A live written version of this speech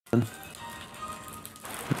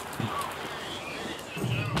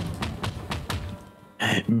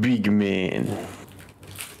Big man.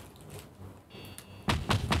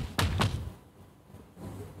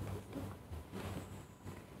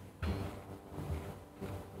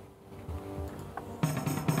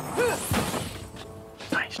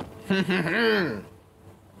 Nice.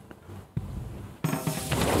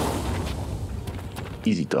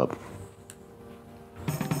 Easy dub.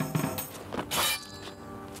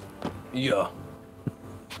 Yeah.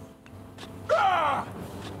 I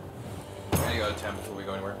gotta go to 10 before we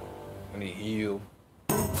go anywhere. I need to heal.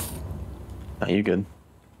 Nah, you good.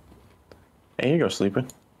 Hey, you go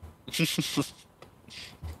sleeping.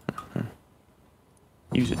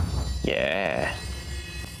 Use it. Yeah.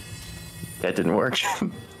 That didn't work.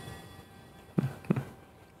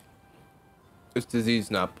 It's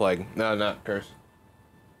disease, not plague. No, not curse.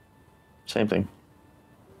 Same thing.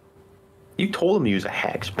 You told him to use a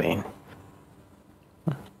Hexbane.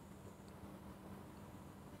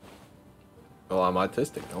 Well, I'm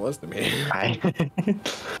autistic. Don't listen to me.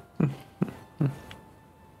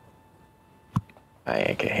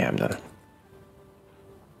 Okay, I'm done.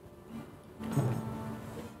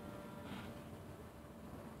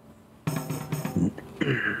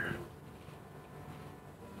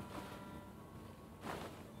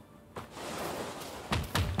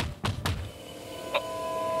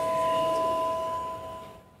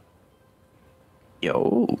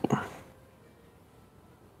 Yo.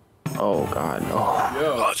 Oh god, no.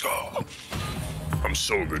 Yo. Let's go. I'm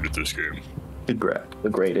so good at this game. The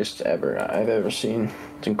greatest ever I've ever seen.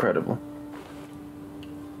 It's incredible.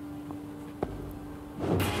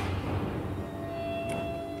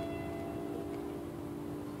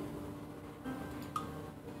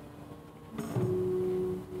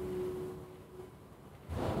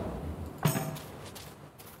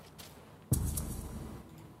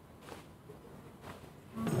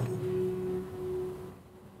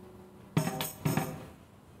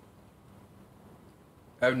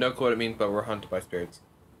 I have no clue what it means, but we're hunted by spirits.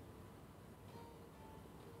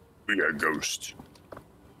 We got ghosts.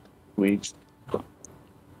 Weeds.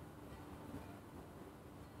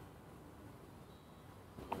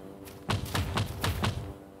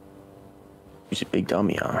 He's a big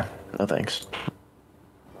dummy, huh? No thanks.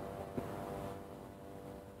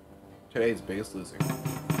 Today's biggest loser.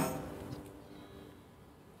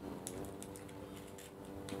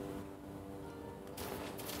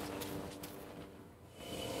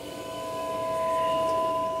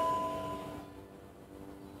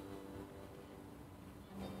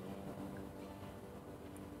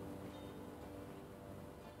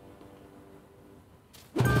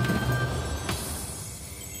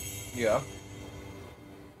 Yeah.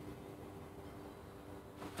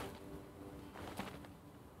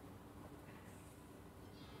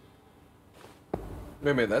 Wait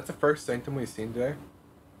a minute, that's the first sanctum we've seen today?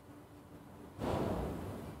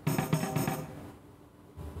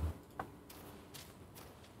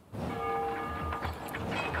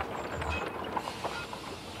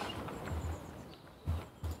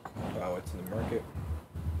 Wow, it's in the market.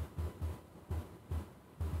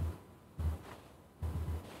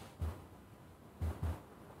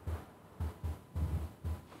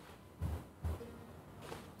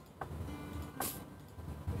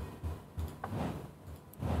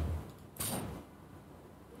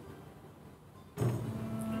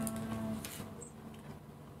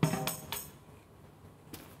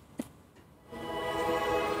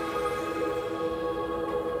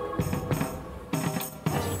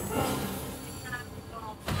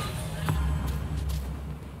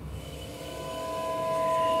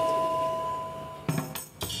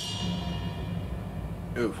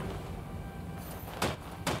 Oof.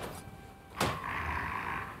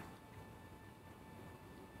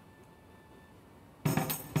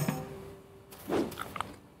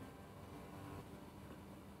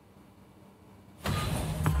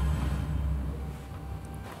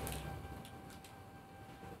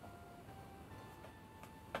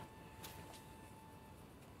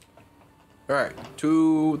 All right,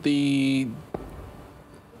 to the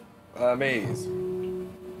maze.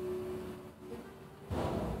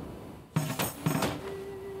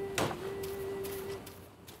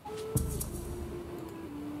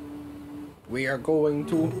 We are going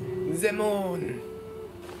to the moon.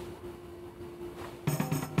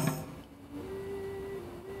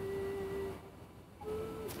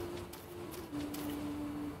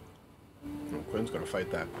 Oh, Quinn's gonna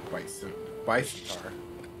fight that bison tar.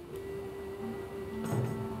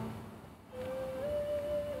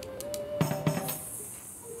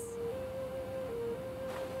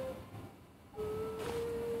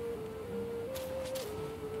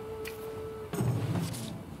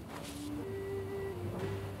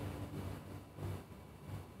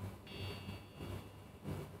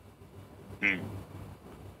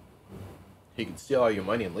 You can steal all your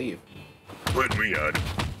money and leave. Let me out.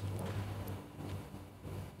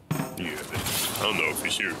 Yeah, I don't know if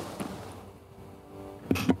he's here.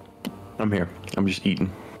 I'm here. I'm just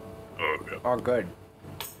eating. Oh, yeah. Oh, good.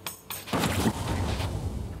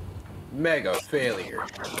 Mega failure.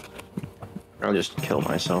 I'll just kill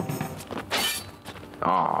myself.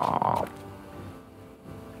 Aww.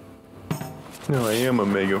 No, I am a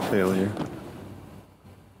mega failure.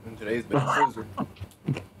 And today's been a cruiser.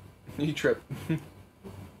 You trip.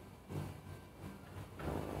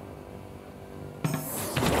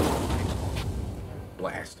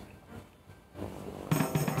 Blast.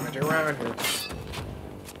 Get around here.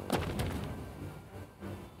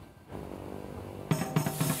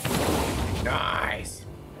 Nice.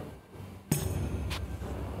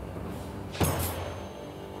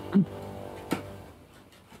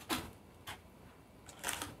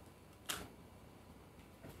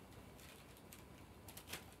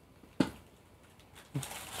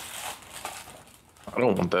 I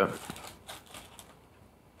don't want that.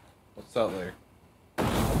 What's up later?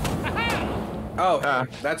 Oh,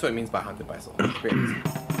 that's what it means by haunted by soul. Spirits.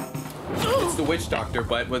 It's the witch doctor,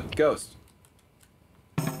 but with ghosts.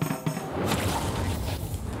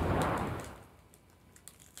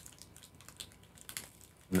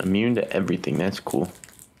 I'm immune to everything. That's cool.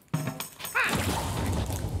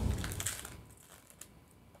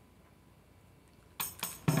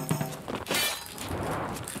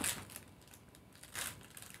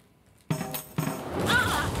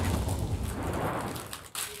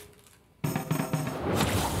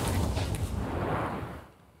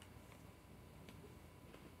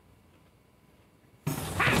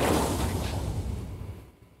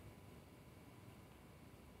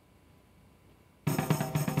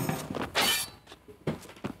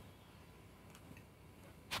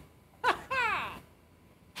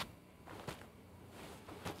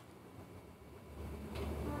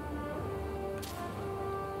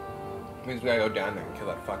 Means we gotta go down there and kill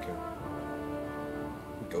that fucking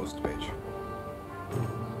ghost bitch.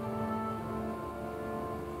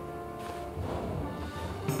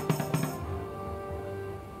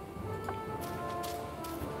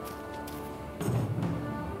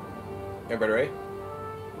 Everybody ready?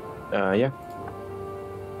 Yeah.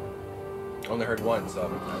 Only heard one, so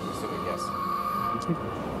I'm assuming yes.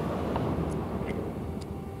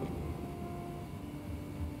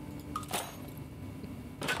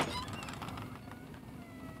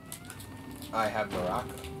 I have Maraca.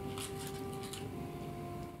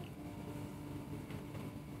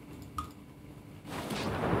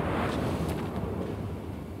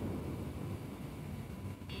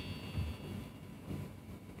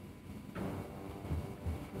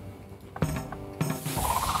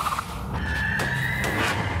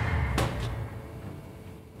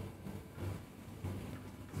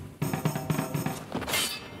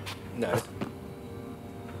 Nice.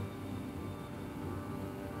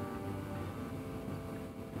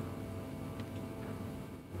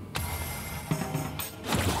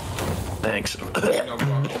 Thanks. No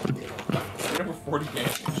problem. Number 40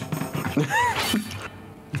 damage.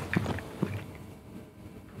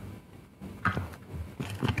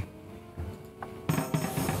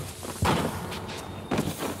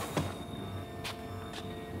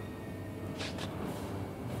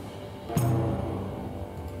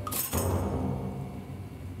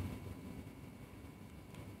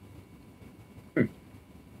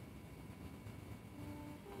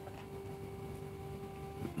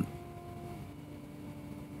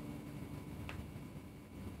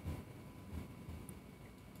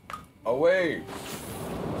 Away!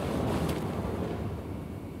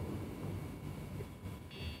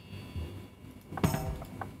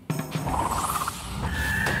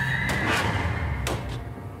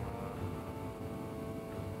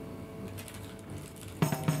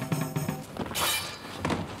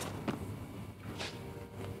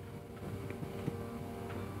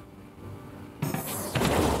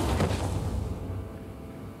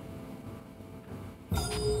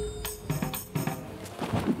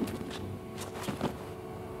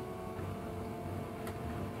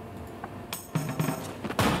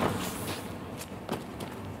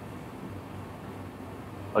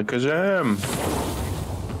 Like Kazam.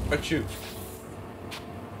 Achoo.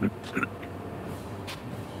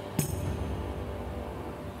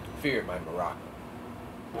 Fear my Maraca.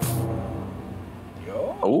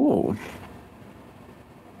 Yo. Oh.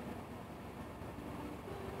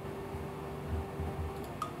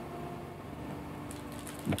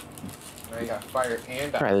 Now you got fire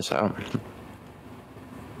and Try ice. this out.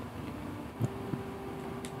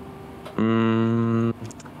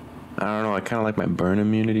 I don't know. I kind of like my burn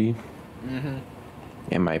immunity. Mm-hmm.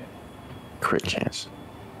 And my Crit chance.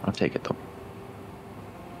 I'll take it though.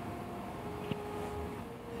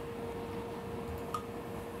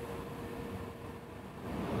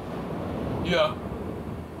 Yeah.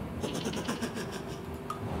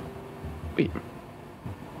 Wait.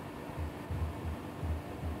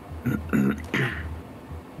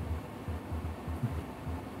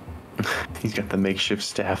 He's got the makeshift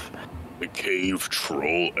staff. The Cave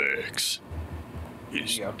Troll X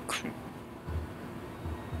is Yeah.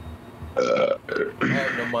 I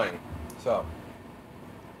have no money, so.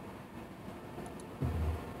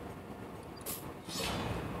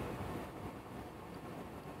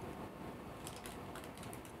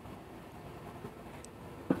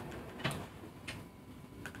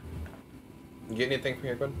 You get anything from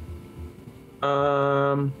here, bud?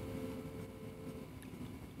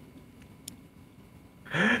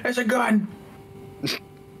 There's a gun.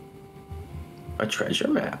 A treasure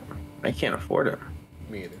map. I can't afford it.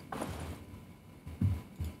 Me either.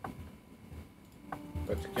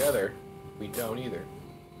 But together, we don't either.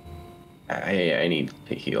 I need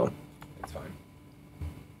to heal. It's fine.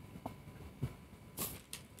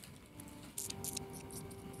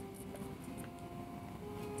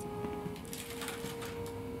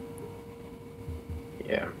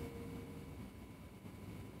 Yeah.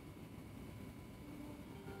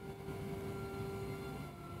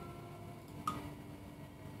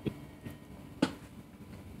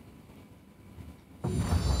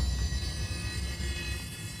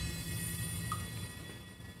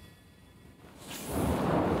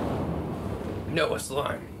 Noah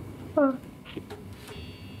slime. Bonk.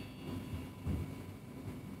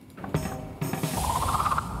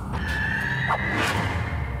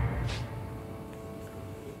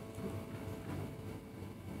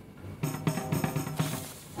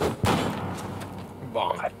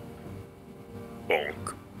 bonk.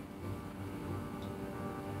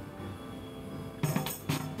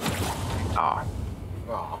 Ah.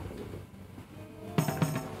 Aw.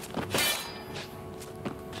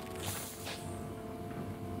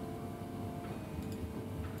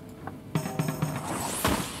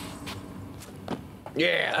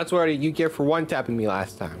 Yeah, that's what you get for one tapping me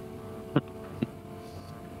last time.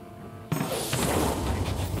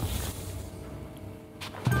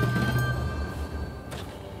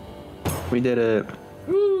 We did it.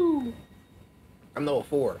 Woo! I'm level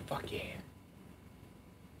 4. Fuck yeah.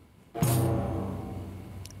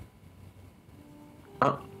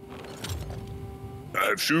 Oh, I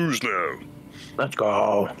have shoes now. let's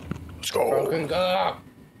go. Let's go. Broken go.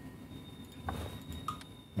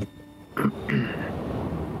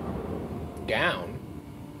 Down.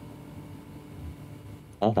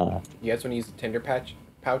 Uh-huh. You guys want to use the Tinder pouch?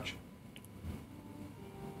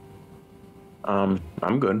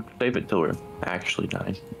 I'm good. Save it till we're actually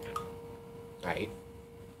dying. Alright.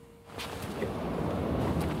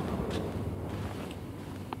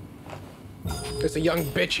 There's a young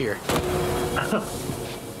bitch here.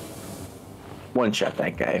 One shot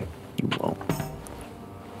that guy. You won't.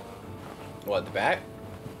 What, at the back?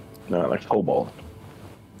 No, like Cobalt.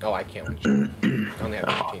 Oh, I can't. I only have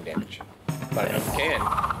 15 damage. But I can.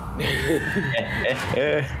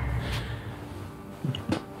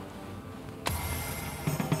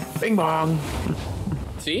 Bing bong.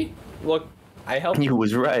 See? Look, I helped you. You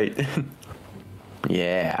was right.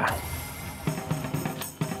 Yeah.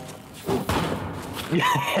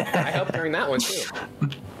 I helped during that one too.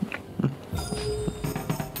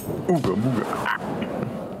 Ooga booga.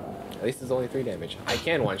 At least it's only 3 damage. I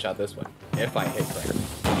can one-shot this one if I hit correctly.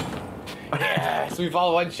 Yes, we've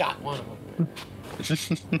all one-shot one of them.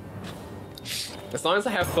 As long as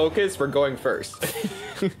I have focus, we're going first.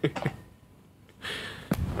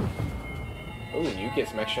 Ooh, you get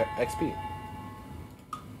some extra XP.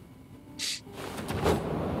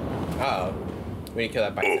 Uh-oh. We need to kill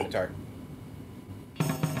that bite scimitar.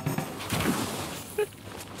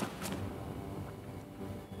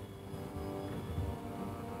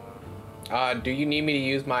 Do you need me to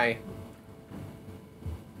use my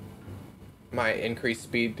increased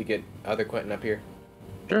speed to get other Quentin up here?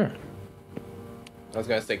 Sure. I was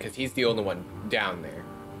gonna say, because he's the only one down there.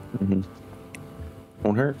 Mm-hmm.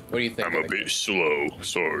 Won't hurt. What do you think? I'm a bit slow.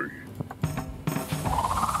 Sorry.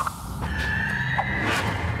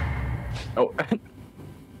 Oh.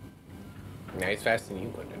 Now he's faster than you,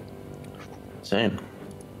 Quentin. Same.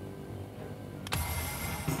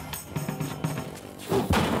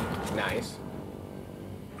 Nice.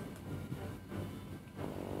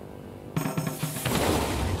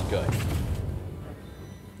 Good.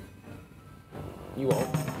 You won't.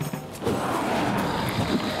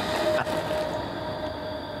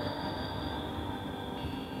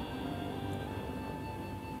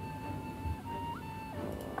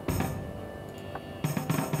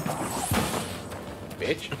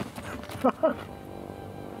 bitch.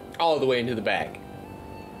 All the way into the bag.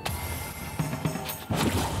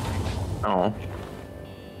 Oh.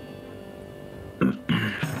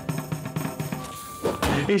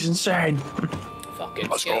 He's insane. Fucking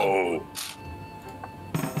Let's kill him. go.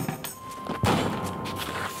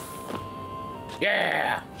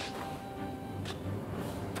 Yeah!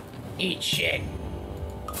 Eat shit.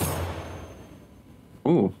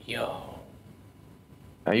 Ooh. Yo.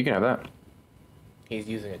 You can have that. He's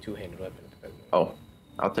using a two-handed weapon. Oh,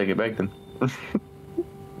 I'll take it back then.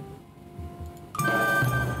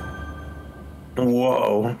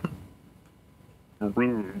 Whoa.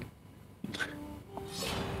 Rude.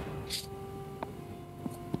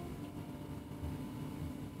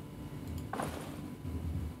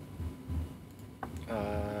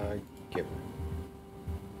 Give.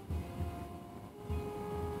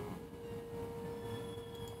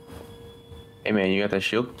 Hey man, you got that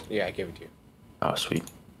shield? Yeah, I give it to you. Oh, sweet.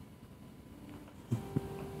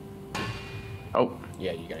 Oh,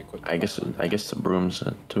 Yeah, you gotta equip. I guess the brooms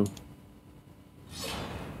too.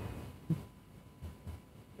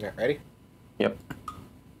 Yeah, ready? Yep.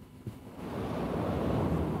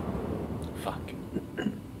 Fuck.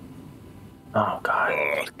 Oh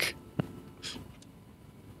god. Fuck.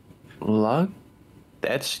 Luck?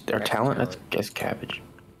 That's their That's talent. That's talent. guess cabbage.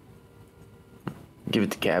 Give it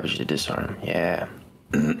to cabbage to disarm. Yeah.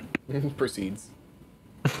 Proceeds.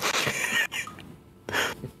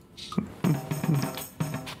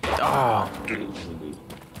 Oh.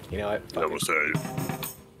 You know what? That was it.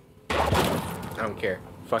 I don't care.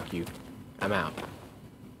 Fuck you. I'm out.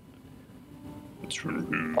 It's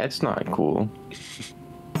rude. That's not cool.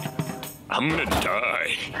 I'm gonna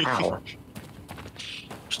die. Ow.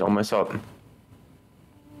 Stole my salt.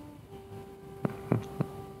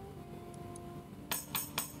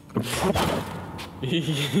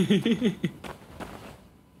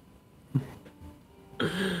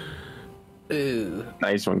 Ew.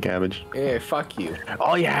 Nice one, cabbage. Yeah, fuck you.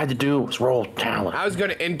 All you had to do was roll talent. I was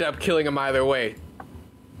gonna end up killing him either way.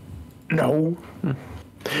 No.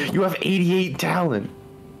 You have 88 talent.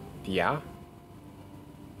 Yeah?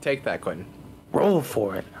 Take that, Quentin. Roll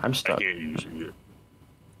for it. I'm I stuck. can't use it yet.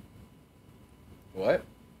 What?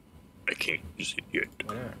 I can't use it yet.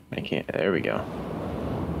 Why not? I can't. There we go.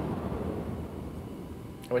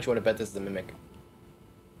 How much you want to bet this is a mimic?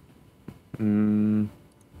 Mm.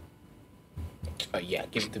 Oh, yeah,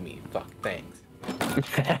 give it to me. Fuck, thanks.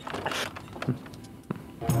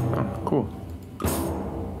 Oh, cool.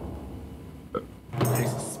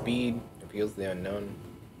 Increases speed, reveals the unknown.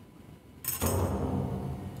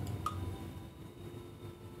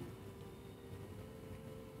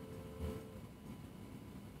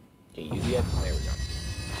 Can you use it yet? There we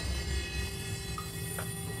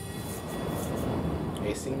go.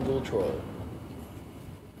 A single troll.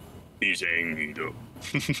 He's angry though.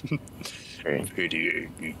 Very. Pretty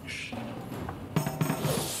angry.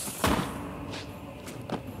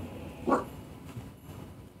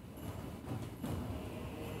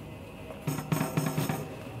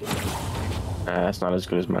 That's not as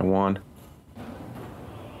good as my wand.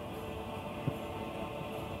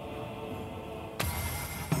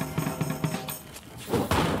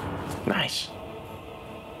 Nice.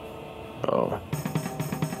 Oh.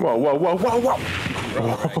 Whoa, whoa, whoa, whoa, whoa!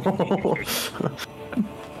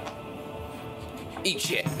 Eat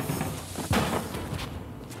shit.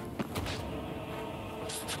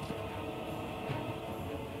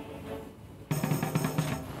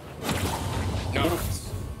 No.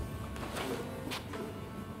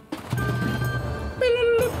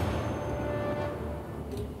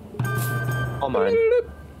 All mine.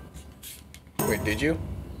 Wait, did you?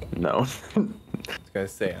 No. I was gonna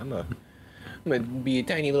say, I'm gonna be a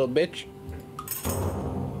tiny little bitch.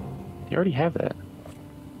 You already have that.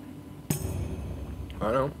 I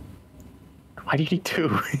don't know. Why do you need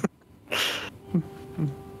two? You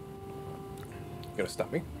gonna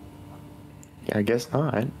stop me? Yeah, I guess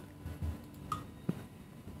not.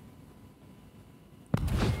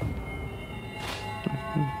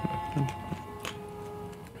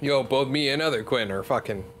 Yo, both me and other Quinn are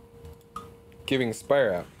fucking giving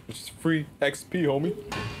Spire out, which is free XP, homie.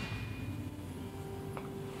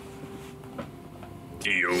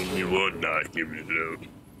 The only one not giving it out.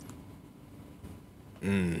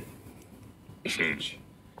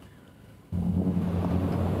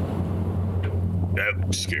 That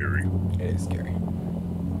was scary. It is scary.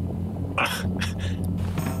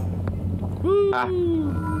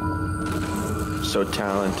 So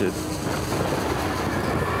talented.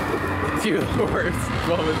 You're the worst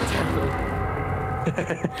moment ever.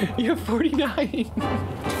 You have 49.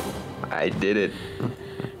 I did it.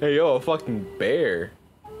 Hey, yo, a fucking bear.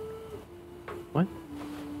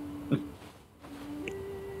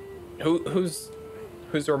 Who's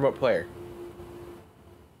the remote player?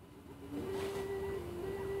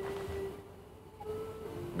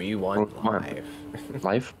 We want Come on. live.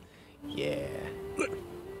 Life? Yeah.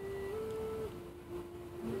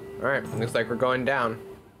 Alright, looks like we're going down.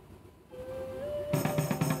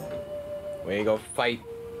 We go fight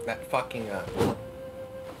that fucking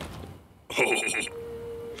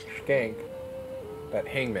skank. That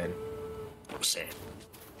hangman. What's that?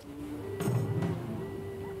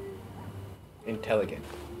 Intelligent.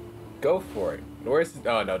 Go for it. Where's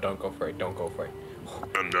oh no, don't go for it. Don't go for it.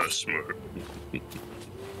 I'm not smart.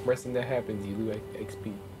 Worst thing that happens, you lose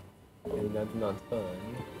XP. And that's not fun.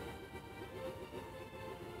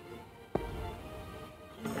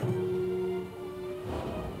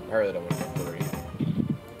 I really don't want to go for it either.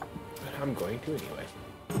 But I'm going to anyway.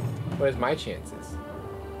 What is my chances?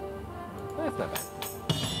 Well, that's not bad.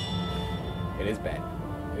 It is bad.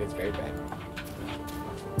 It is very bad.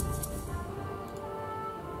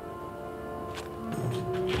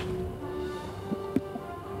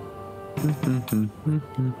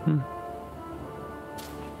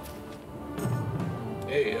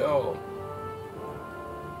 Hey yo.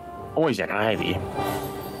 Always an ivy.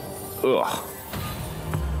 Ugh.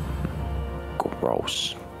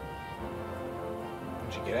 Gross. What'd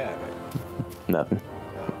you get out of it? Nothing.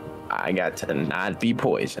 Oh, I got to not be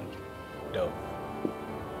poisoned. dope.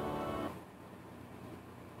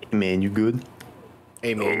 Man, you good?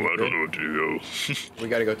 Hey Oh, man, you I good? don't know what to do. We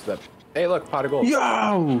gotta go to the. Hey, look, pot of gold.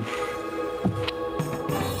 Yo!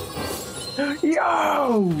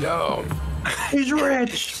 Yo! Yo, He's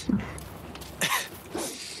rich!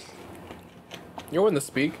 you're in the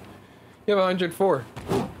speak. You have 104.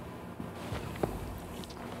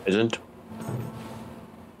 Isn't?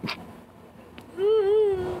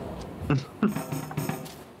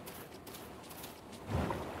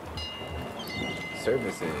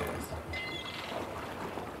 Services.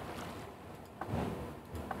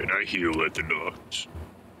 And I heal at the docks.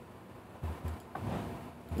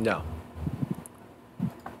 No.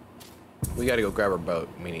 We gotta go grab our boat,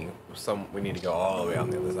 meaning we need to go all the way on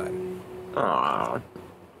the other side. Aww.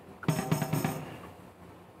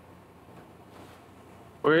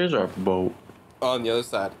 Where is our boat? On the other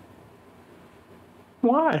side.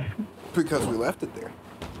 Why? Because we left it there.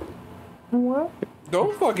 What?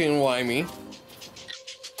 Don't fucking lie me.